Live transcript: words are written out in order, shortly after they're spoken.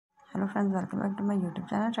Hello friends, welcome back to my YouTube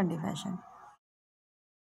channel Trendy Fashion.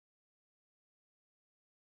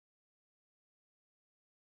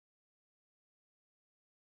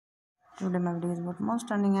 Today my video is about most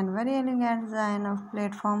stunning and very elegant design of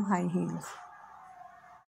platform high heels.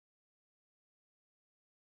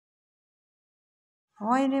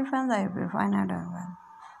 Why difference? I hope you find out well.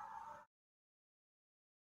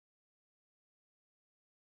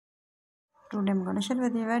 Today I'm going to share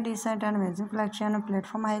with you a very decent and amazing collection of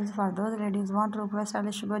platform high heels for those ladies who want to look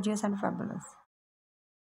stylish, gorgeous and fabulous.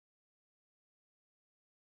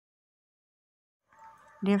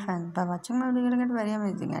 Dear friends, by watching my video you will get very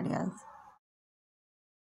amazing ideas.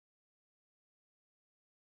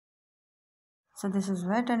 So this is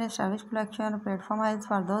very trendy stylish collection of platform high heels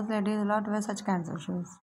for those ladies who love to wear such kinds of shoes.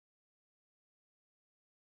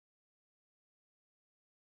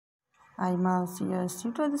 I must suggest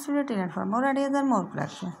you to this video for more ideas and more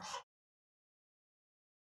collection.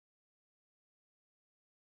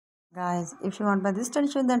 Guys, if you want to buy this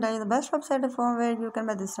tennis shoes, then tell you the best website from where you can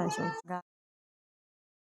buy this tennis shoes.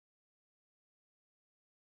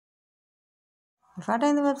 Before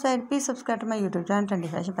tying the website, please subscribe to my YouTube channel Trendy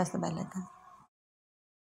Fashion, press the bell icon.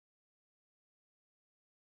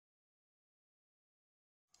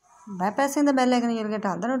 By pressing the bell icon, you will get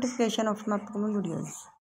all the notification of my upcoming videos.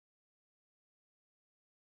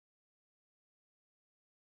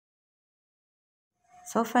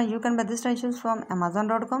 So friends, you can buy this tennis shoes from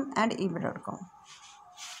Amazon.com and eBay.com.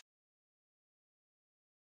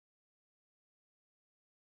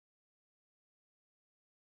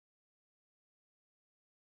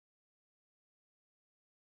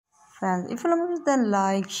 Friends, if you love me, then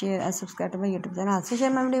like, share and subscribe to my YouTube channel. Also share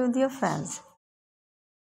my video with your friends.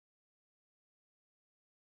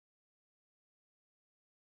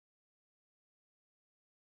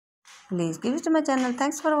 Please give it to my channel.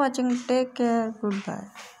 Thanks for watching. Take care. Goodbye.